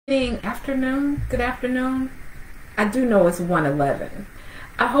Afternoon, good afternoon. I do know it's 1:11.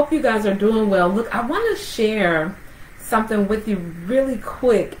 I hope you guys are doing well. Look, I want to share something with you really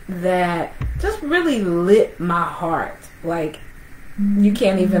quick that just really lit my heart. Like you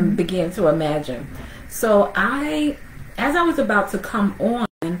can't even begin to imagine. So as I was about to come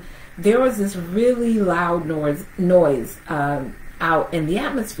on, there was this really loud noise out in the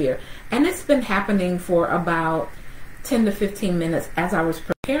atmosphere, and it's been happening for about 10 to 15 minutes as I was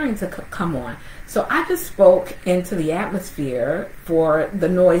preparing to come on. So I just spoke into the atmosphere for the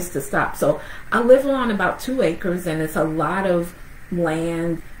noise to stop. So I live on about 2 acres, and it's a lot of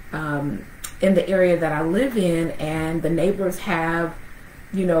land in the area that I live in, and the neighbors have,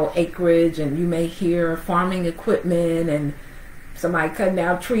 acreage, and you may hear farming equipment and somebody cutting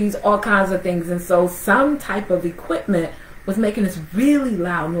down trees, all kinds of things. And so some type of equipment was making this really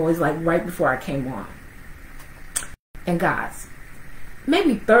loud noise, like right before I came on. And guys,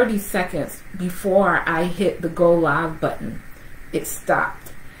 maybe 30 seconds before I hit the go live button, it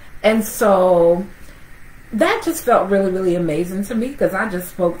stopped. And so that just felt really, really amazing to me, because I just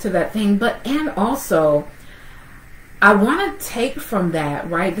spoke to that thing. And also, I want to take from that,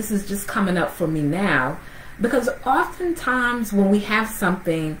 right? This is just coming up for me now, because oftentimes when we have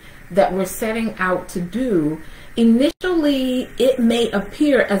something that we're setting out to do, initially it may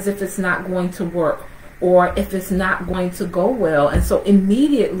appear as if it's not going to work, or if it's not going to go well. And so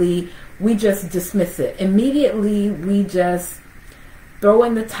immediately we just dismiss it. Immediately we just throw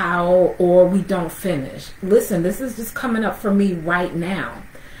in the towel, or we don't finish. Listen, this is just coming up for me right now.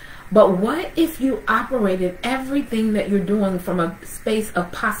 But what if you operated everything that you're doing from a space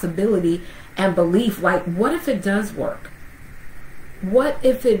of possibility and belief? Like, what if it does work? What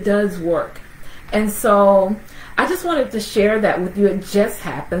if it does work? And so I just wanted to share that with you. It just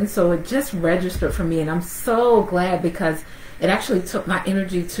happened, so it just registered for me, and I'm so glad, because it actually took my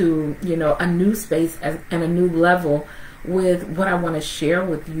energy to, a new space and a new level with what I want to share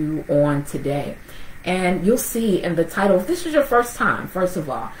with you on today. And you'll see in the title, if this is your first time, first of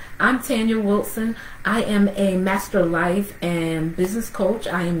all, I'm Tanya Wilson. I am a master life and business coach.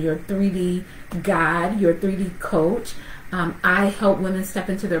 I am your 3D guide, your 3D coach. I help women step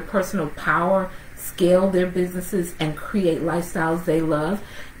into their personal power, scale their businesses, and create lifestyles they love.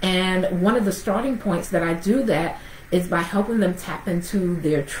 And one of the starting points that I do that is by helping them tap into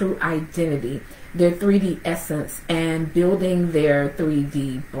their true identity, their 3D essence, and building their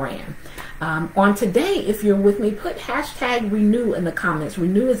 3D brand. On today, if you're with me, put hashtag renew in the comments.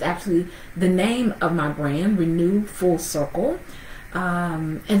 Renew is actually the name of my brand, Renew Full Circle.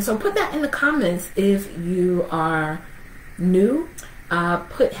 And so put that in the comments if you are new.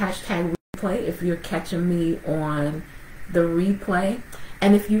 Put hashtag replay if you're catching me on the replay.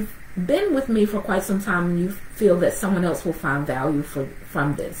 And if you've been with me for quite some time and you feel that someone else will find value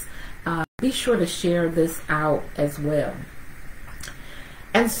from this, be sure to share this out as well.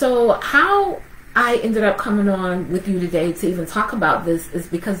 And so how I ended up coming on with you today to even talk about this is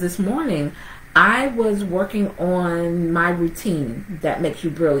because this morning I was working on my routine that makes you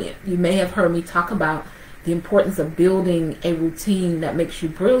brilliant. You may have heard me talk about the importance of building a routine that makes you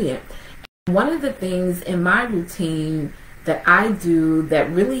brilliant. One of the things in my routine that I do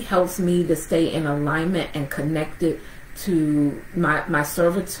that really helps me to stay in alignment and connected to my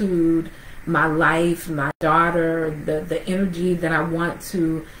servitude, my life, my daughter, the energy that I want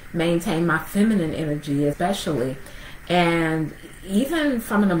to maintain, my feminine energy especially, and even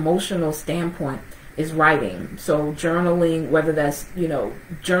from an emotional standpoint, is writing. So journaling, whether that's,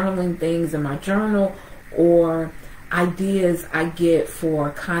 journaling things in my journal, or ideas I get for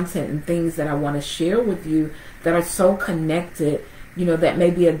content and things that I want to share with you that are so connected, that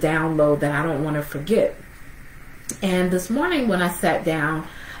may be a download that I don't want to forget. And this morning when I sat down,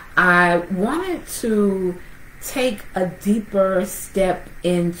 I wanted to take a deeper step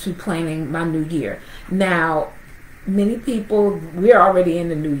into planning my new year. Now, many people, we're already in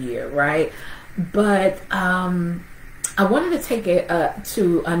the new year, right? But I wanted to take it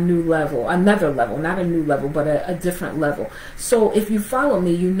to a new level, another level, not a new level, but a different level. So if you follow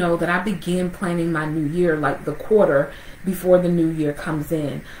me, you know that I begin planning my new year like the quarter before the new year comes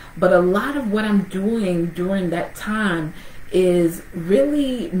in. But a lot of what I'm doing during that time is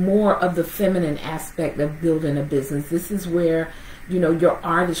really more of the feminine aspect of building a business. This is where, your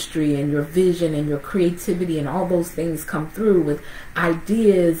artistry and your vision and your creativity and all those things come through with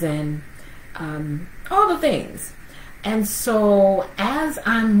ideas and all the things. And so as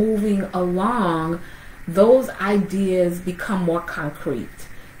I'm moving along, those ideas become more concrete.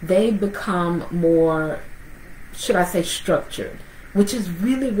 They become more, should I say, structured, which is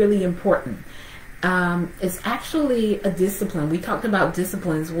really, really important. is actually a discipline. We talked about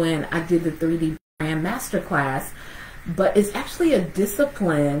disciplines when I did the 3D brand masterclass, but it's actually a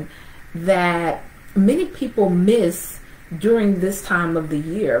discipline that many people miss during this time of the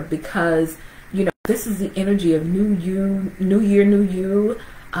year, because this is the energy of new you, new year, new you,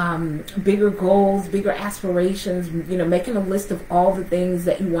 bigger goals, bigger aspirations, making a list of all the things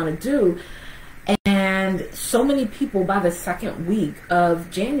that you want to do. And so many people by the second week of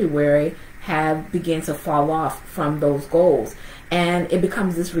January have begun to fall off from those goals, and it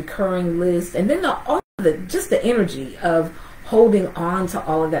becomes this recurring list. And then just the energy of holding on to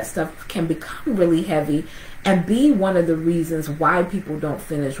all of that stuff can become really heavy and be one of the reasons why people don't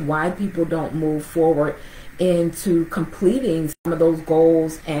finish, why people don't move forward into completing some of those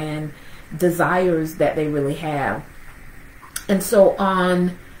goals and desires that they really have. And so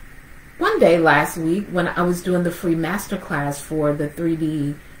on one day last week, when I was doing the free masterclass for the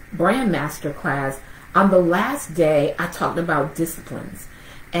 3D brand masterclass, on the last day I talked about disciplines.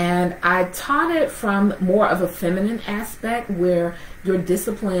 And I taught it from more of a feminine aspect, where your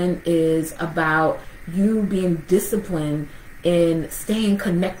discipline is about you being disciplined in staying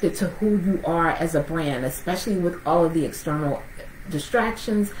connected to who you are as a brand, especially with all of the external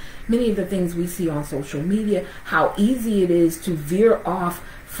distractions, many of the things we see on social media, how easy it is to veer off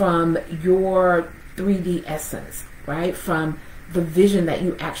from your 3D essence, right? From the vision that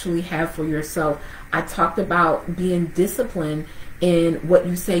you actually have for yourself. I talked about being disciplined in what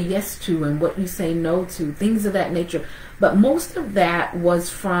you say yes to and what you say no to, things of that nature. But most of that was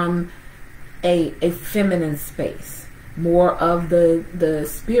from a feminine space, more of the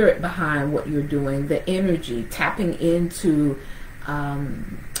spirit behind what you're doing, the energy, tapping into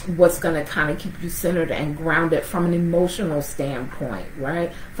what's going to kind of keep you centered and grounded from an emotional standpoint,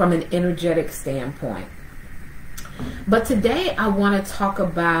 right? From an energetic standpoint. But today I want to talk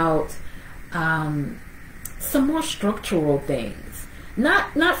about some more structural things.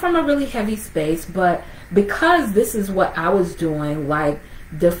 Not from a really heavy space, but because this is what I was doing, like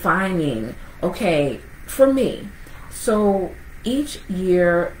defining, okay, for me. So each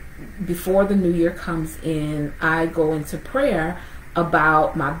year before the new year comes in, I go into prayer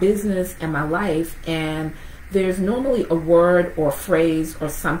about my business and my life, and there's normally a word or phrase or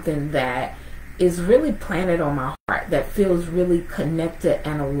something that is really planted on my heart that feels really connected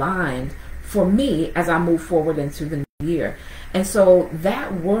and aligned for me as I move forward into the new year. And so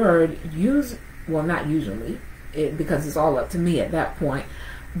that word not usually, because it's all up to me at that point,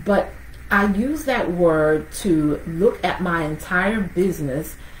 but I use that word to look at my entire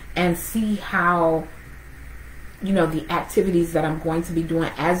business and see how, the activities that I'm going to be doing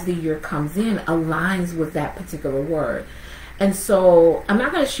as the year comes in aligns with that particular word. And so I'm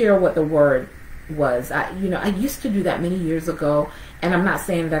not going to share what the word was. I used to do that many years ago, and I'm not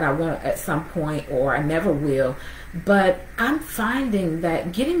saying that I won't at some point, or I never will, but I'm finding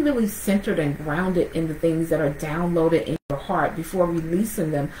that getting really centered and grounded in the things that are downloaded in your heart before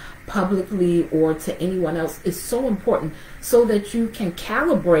releasing them publicly or to anyone else is so important, so that you can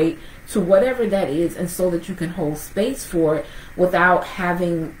calibrate to whatever that is, and so that you can hold space for it without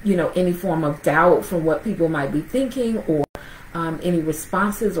having, any form of doubt from what people might be thinking, or any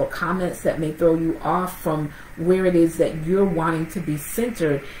responses or comments that may throw you off from where it is that you're wanting to be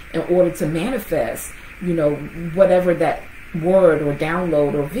centered in order to manifest, whatever that word or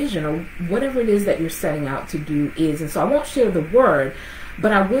download or vision or whatever it is that you're setting out to do is. And so I won't share the word,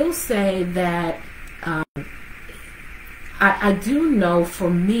 but I will say that I do know for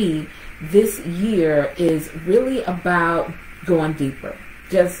me, this year is really about going deeper,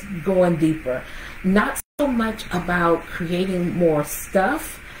 just going deeper. Not so much about creating more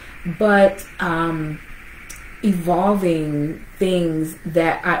stuff, but evolving things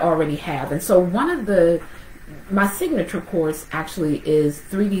that I already have. And so one of my signature course actually is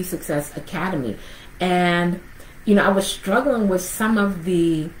 3D Success Academy. And, I was struggling with some of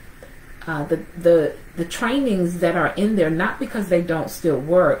the trainings that are in there, not because they don't still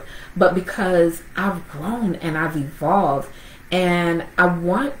work, but because I've grown and I've evolved. And I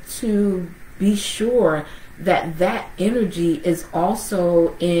want to be sure that that energy is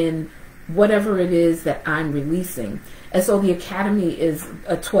also in whatever it is that I'm releasing. And so the Academy is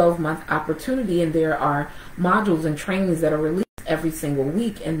a 12-month opportunity, and there are modules and trainings that are released every single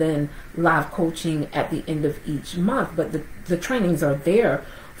week, and then live coaching at the end of each month. But the trainings are there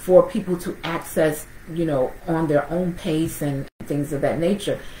for people to access, on their own pace and things of that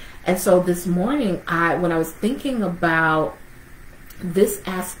nature. And so this morning, when I was thinking about this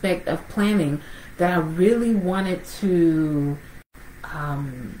aspect of planning that I really wanted to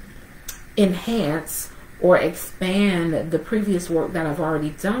enhance or expand the previous work that I've already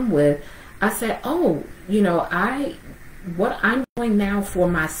done with, I said, oh, what I'm doing now for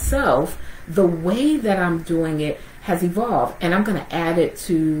myself, the way that I'm doing it has evolved, and I'm going to add it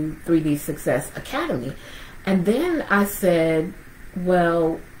to 3D Success Academy. And then I said,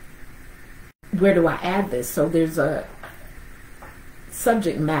 well, where do I add this? So there's a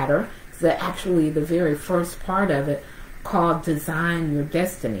subject matter, actually the very first part of it, called Design Your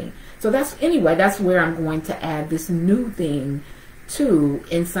Destiny. So that's where I'm going to add this new thing to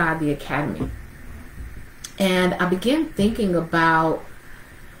inside the Academy. And I began thinking about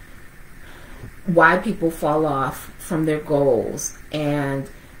why people fall off from their goals. And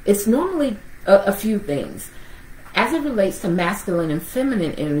it's normally a few things. As it relates to masculine and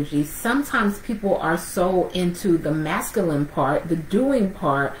feminine energy, sometimes people are so into the masculine part, the doing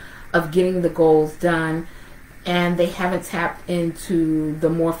part of getting the goals done, and they haven't tapped into the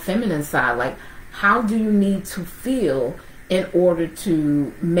more feminine side. Like, how do you need to feel in order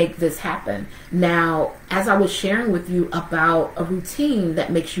to make this happen? Now, as I was sharing with you about a routine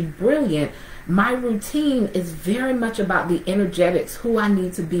that makes you brilliant, my routine is very much about the energetics, who I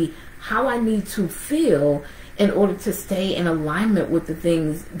need to be, how I need to feel in order to stay in alignment with the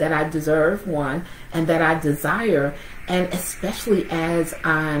things that I deserve, one, and that I desire. And especially as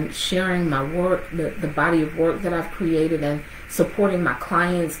I'm sharing my work, the body of work that I've created, and supporting my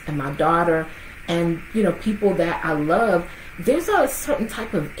clients and my daughter and, people that I love, there's a certain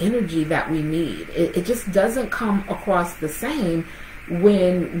type of energy that we need. It just doesn't come across the same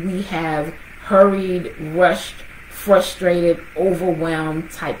when we have hurried, rushed, frustrated,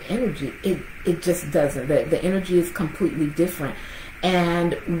 overwhelmed type energy. It just doesn't. The energy is completely different.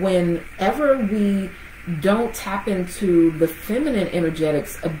 And whenever we don't tap into the feminine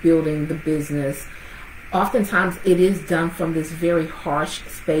energetics of building the business, oftentimes it is done from this very harsh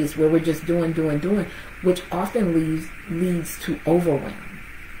space where we're just doing, which often leads to overwhelm.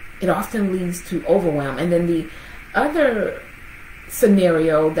 It often leads to overwhelm. And then the other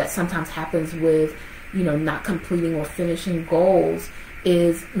scenario that sometimes happens with, not completing or finishing goals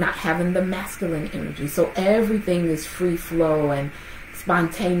is not having the masculine energy. So everything is free flow and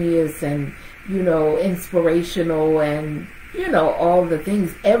spontaneous and, inspirational and, all the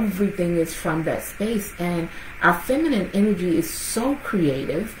things. Everything is from that space. And our feminine energy is so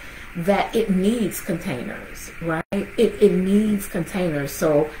creative that it needs containers, right? It needs containers.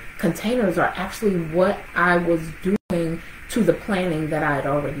 So containers are actually what I was doing to the planning that I had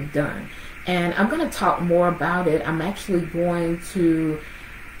already done. And I'm going to talk more about it. I'm actually going to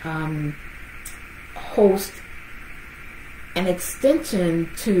host an extension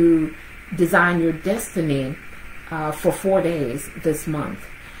to Design Your Destiny for 4 days this month.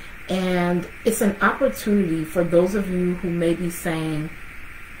 And it's an opportunity for those of you who may be saying,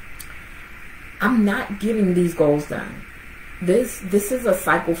 I'm not getting these goals done. This is a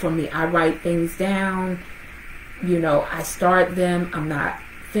cycle for me. I write things down, I start them, I'm not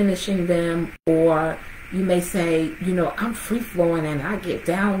finishing them. Or you may say, I'm free flowing and I get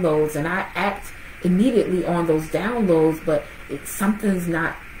downloads and I act immediately on those downloads, but something's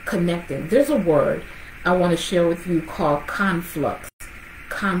not connecting. There's a word I want to share with you called conflux.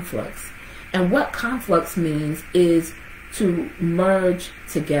 Conflux. And what conflux means is to merge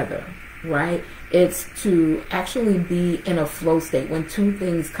together, right? It's to actually be in a flow state when two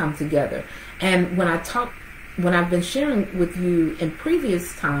things come together. And when I've been sharing with you in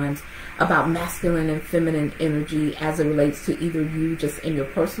previous times about masculine and feminine energy as it relates to either you just in your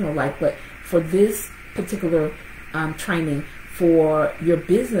personal life, but for this particular training for your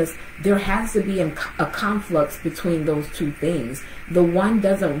business, there has to be a conflux between those two things. The one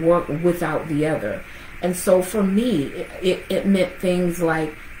doesn't work without the other. And so for me, it meant things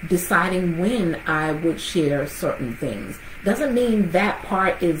like deciding when I would share certain things. Doesn't mean that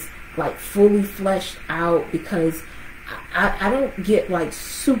part is like fully fleshed out, because I don't get like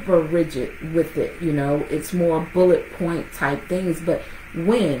super rigid with it, it's more bullet point type things. But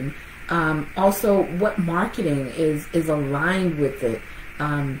when also what marketing is aligned with it.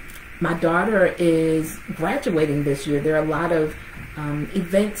 My daughter is graduating this year. There are a lot of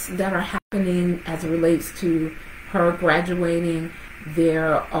events that are happening as it relates to her graduating.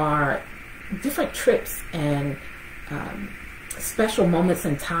 There are different trips and special moments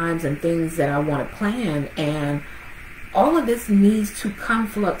and times and things that I want to plan, and all of this needs to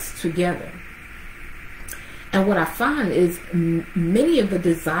conflux together. And what I find is many of the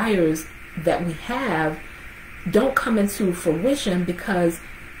desires that we have don't come into fruition because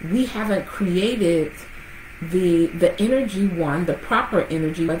we haven't created the energy, the proper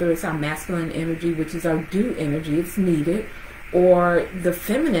energy, whether it's our masculine energy, which is our do energy, it's needed, or the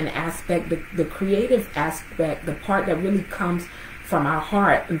feminine aspect, the creative aspect, the part that really comes from our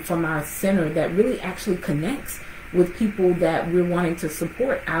heart and from our center that really actually connects with people that we're wanting to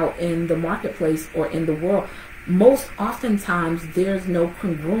support out in the marketplace or in the world. Most oftentimes there's no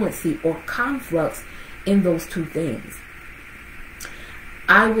congruency or conflux in those two things.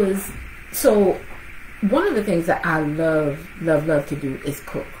 So one of the things that I love to do is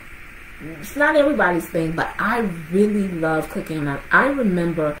cook. It's not everybody's thing, but I really love cooking. I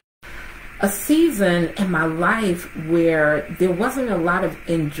remember a season in my life where there wasn't a lot of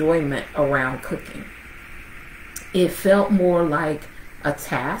enjoyment around cooking. It felt more like a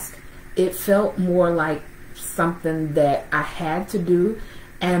task. It felt more like something that I had to do.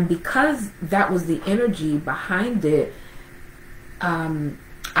 And because that was the energy behind it,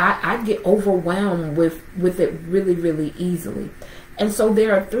 I get overwhelmed with it really, really easily. And so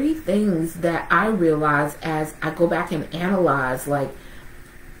there are three things that I realize as I go back and analyze, like,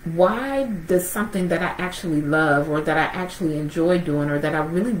 why does something that I actually love or that I actually enjoy doing or that I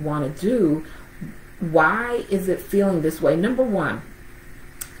really want to do, why is it feeling this way? Number one,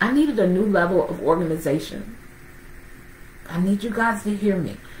 I needed a new level of organization. I need you guys to hear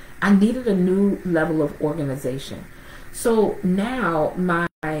me. I needed a new level of organization. So now my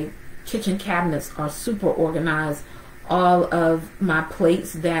kitchen cabinets are super organized. All of my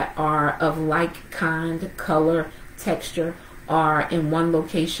plates that are of like kind, color, texture are in one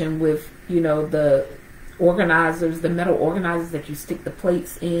location with, the organizers, the metal organizers that you stick the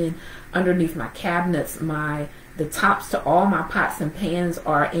plates in. Underneath my cabinets, the tops to all my pots and pans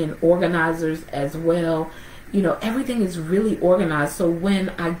are in organizers as well. Everything is really organized. So when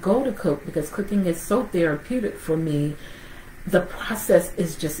I go to cook, because cooking is so therapeutic for me, the process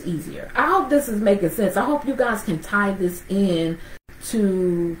is just easier. I hope this is making sense. I hope you guys can tie this in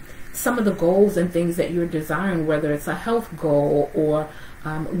to some of the goals and things that you're desiring, whether it's a health goal or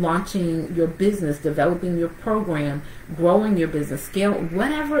launching your business, developing your program, growing your business, scale,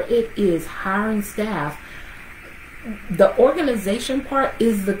 whatever it is, hiring staff. The organization part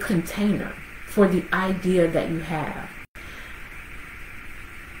is the container for the idea that you have.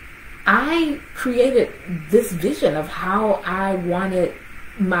 I created this vision of how I wanted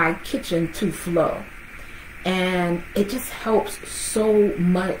my kitchen to flow, and it just helps so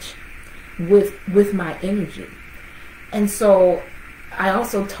much with my energy. And so I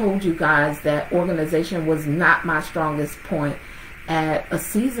also told you guys that organization was not my strongest point at a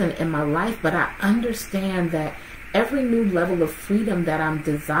season in my life, but I understand that every new level of freedom that I'm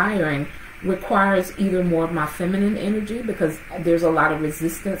desiring requires either more of my feminine energy, because there's a lot of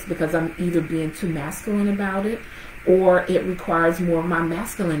resistance because I'm either being too masculine about it, or it requires more of my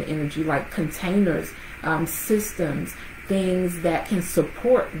masculine energy, like containers, systems, things that can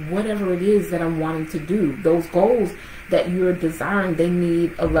support whatever it is that I'm wanting to do. Those goals that you're desiring, they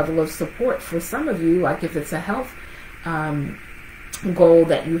need a level of support. For some of you, like if it's a health goal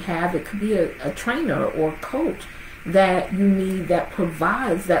that you have, it could be a trainer or coach that you need that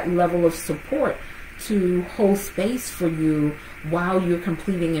provides that level of support to hold space for you while you're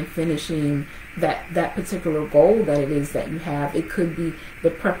completing and finishing that particular goal that it is that you have. It could be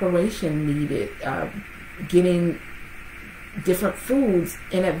the preparation needed, getting different foods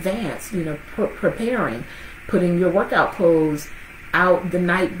in advance, preparing, putting your workout clothes out the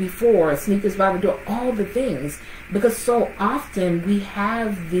night before, sneakers by the door, all the things. Because so often we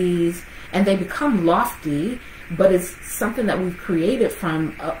have these, and they become lofty, but it's something that we've created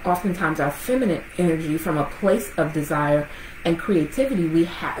from oftentimes our feminine energy, from a place of desire and creativity. We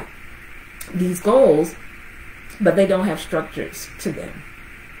have these goals, but they don't have structures to them.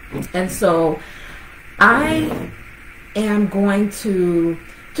 And so I am going to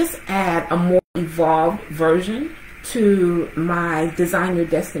just add a more evolved version to my Design Your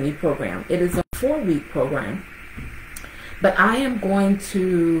Destiny program. It is a 4-week program, but I am going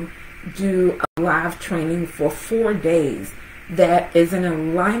to do a live training for 4 days that is in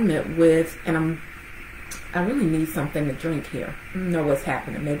alignment with, and I really need something to drink here. I don't know what's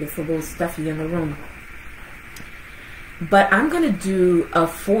happening. Maybe it's a little stuffy in the room. But I'm going to do a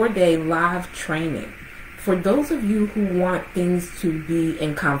 4-day live training for those of you who want things to be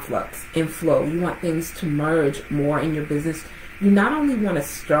in conflux, in flow. You want things to merge more in your business. You not only want to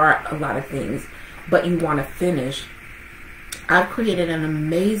start a lot of things, but you want to finish. I've created an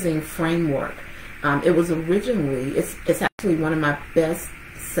amazing framework. It was originally, it's actually one of my best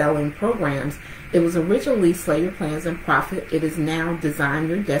selling programs. It was originally Slay Your Plans and Profit. It is now Design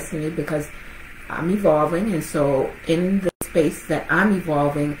Your Destiny, because I'm evolving, and so in the space that I'm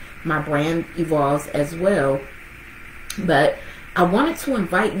evolving, my brand evolves as well. But I wanted to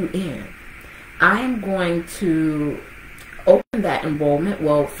invite you in. I am going to open that enrollment.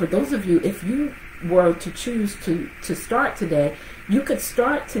 Well, for those of you, if you were to choose to start today, you could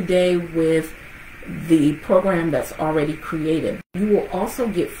start today with the program that's already created. You will also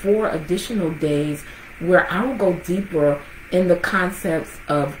get 4 additional days where I will go deeper in the concepts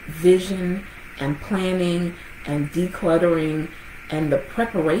of vision and planning and decluttering and the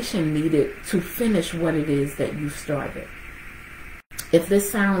preparation needed to finish what it is that you started. If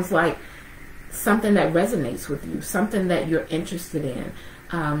this sounds like something that resonates with you, something that you're interested in,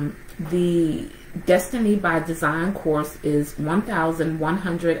 the Destiny by Design course is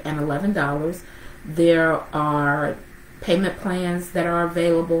 $1,111. There are payment plans that are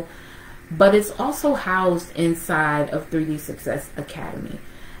available, but it's also housed inside of 3D Success Academy.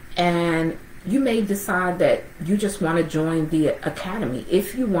 And you may decide that you just want to join the Academy.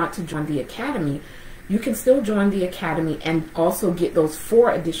 If you want to join the Academy, you can still join the Academy and also get those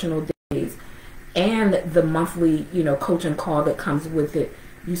 4 additional days and the monthly, coaching call that comes with it.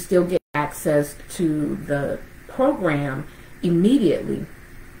 You still get access to the program immediately.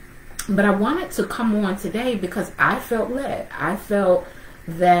 But I wanted to come on today because I felt led. I felt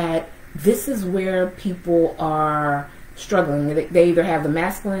that this is where people are struggling. They either have the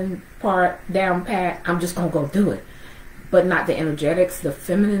masculine part down pat, I'm just going to go do it, but not the energetics, the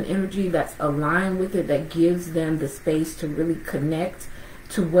feminine energy that's aligned with it, that gives them the space to really connect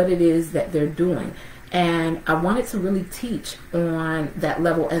to what it is that they're doing. And I wanted to really teach on that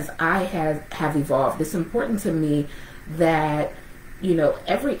level as I have evolved. It's important to me that,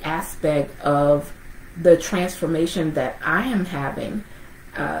 every aspect of the transformation that I am having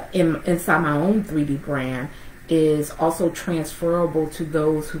inside my own 3D brand is also transferable to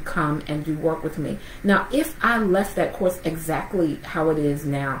those who come and do work with me. Now, if I left that course exactly how it is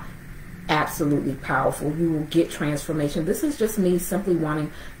now, absolutely powerful. You will get transformation. This is just me simply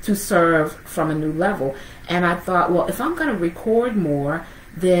wanting to serve from a new level. And I thought, well, if I'm going to record more,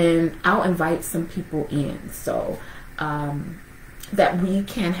 then I'll invite some people in so that we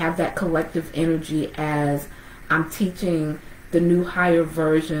can have that collective energy as I'm teaching the new higher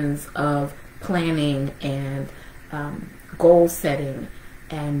versions of planning and goal setting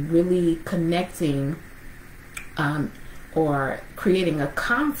and really connecting or creating a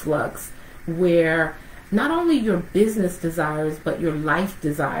conflux where not only your business desires but your life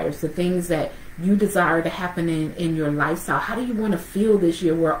desires, the things that you desire to happen in your lifestyle. How do you want to feel this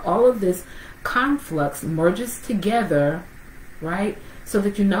year, where all of this conflux merges together, right? So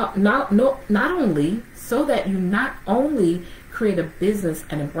that you not only create a business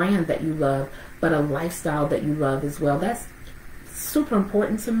and a brand that you love, but a lifestyle that you love as well. That's super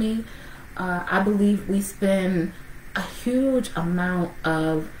important to me. I believe we spend a huge amount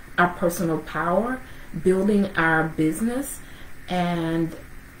of our personal power building our business, and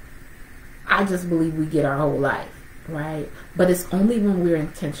I just believe we get our whole life, right? But it's only when we're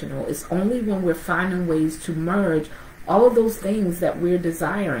intentional. It's only when we're finding ways to merge all of those things that we're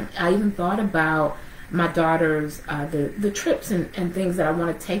desiring. I even thought about my daughter's the trips and things that I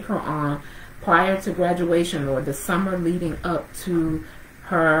want to take her on prior to graduation or the summer leading up to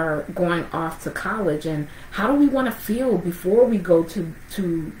her going off to college, and how do we want to feel before we go to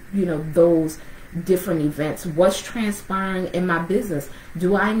those different events? What's transpiring in my business?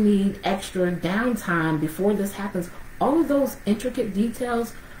 Do I need extra downtime before this happens? All of those intricate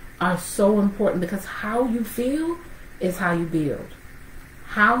details are so important, because how you feel is how you build.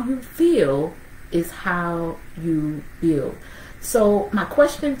 How you feel is how you build. So my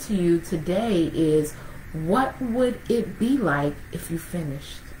question to you today is, what would it be like if you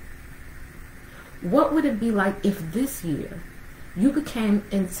finished? What would it be like if this year you became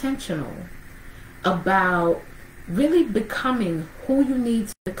intentional about really becoming who you need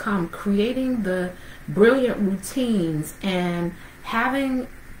to become, creating the brilliant routines and having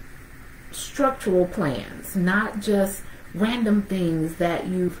structural plans, not just random things that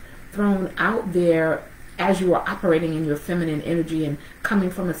you've thrown out there as you are operating in your feminine energy and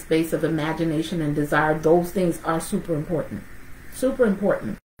coming from a space of imagination and desire. Those things are super important. Super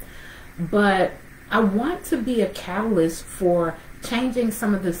important. But I want to be a catalyst for changing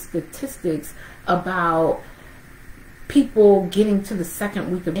some of the statistics about people getting to the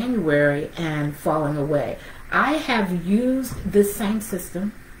second week of January and falling away. I have used this same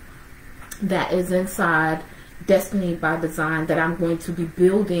system that is inside Destiny by Design that I'm going to be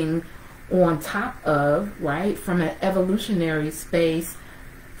building on top of, right, from an evolutionary space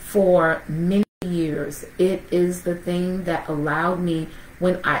for many years. It is the thing that allowed me,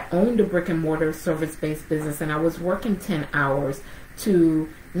 when I owned a brick and mortar service-based business and I was working 10 hours, to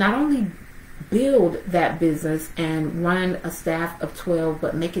not only build that business and run a staff of 12,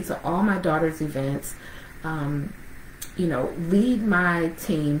 but make it to all my daughter's events, lead my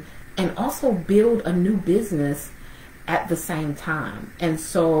team, and also build a new business at the same time. And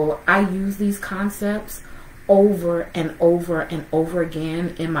so I use these concepts over and over and over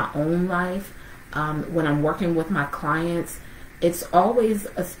again in my own life. When I'm working with my clients, it's always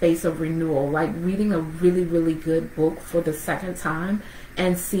a space of renewal, like reading a really, really good book for the second time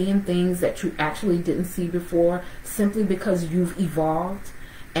and seeing things that you actually didn't see before, simply because you've evolved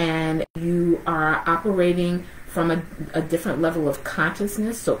and you are operating from a different level of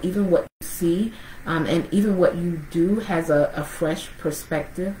consciousness. So even what you see and even what you do has a fresh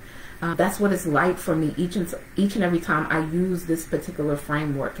perspective. That's what it's like for me each and every time I use this particular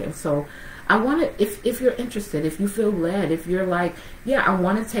framework. And so I want to, if you're interested, if you feel led, if you're like, yeah, I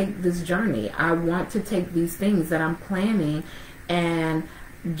want to take this journey, I want to take these things that I'm planning and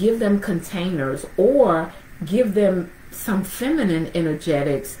give them containers, or give them some feminine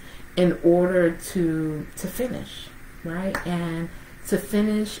energetics in order to finish, right? And to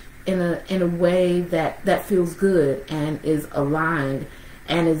finish in a way that feels good and is aligned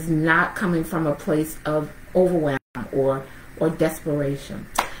and is not coming from a place of overwhelm or desperation.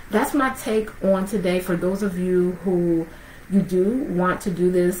 That's my take on today. For those of you who you do want to do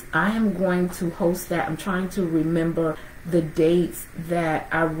this, I am going to host that. I'm trying to remember the dates that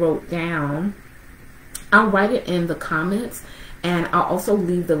I wrote down. I'll write it in the comments, and I'll also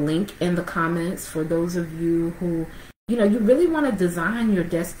leave the link in the comments for those of you who, you know, you really want to design your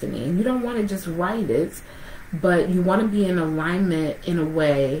destiny and you don't want to just write it, but you want to be in alignment in a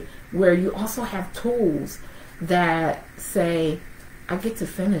way where you also have tools that say, I get to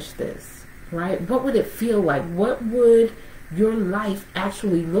finish this, right? What would it feel like? What would your life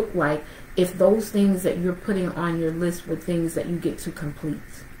actually look like if those things that you're putting on your list were things that you get to complete?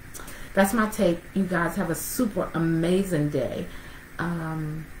 That's my take. You guys have a super amazing day.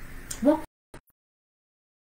 Well,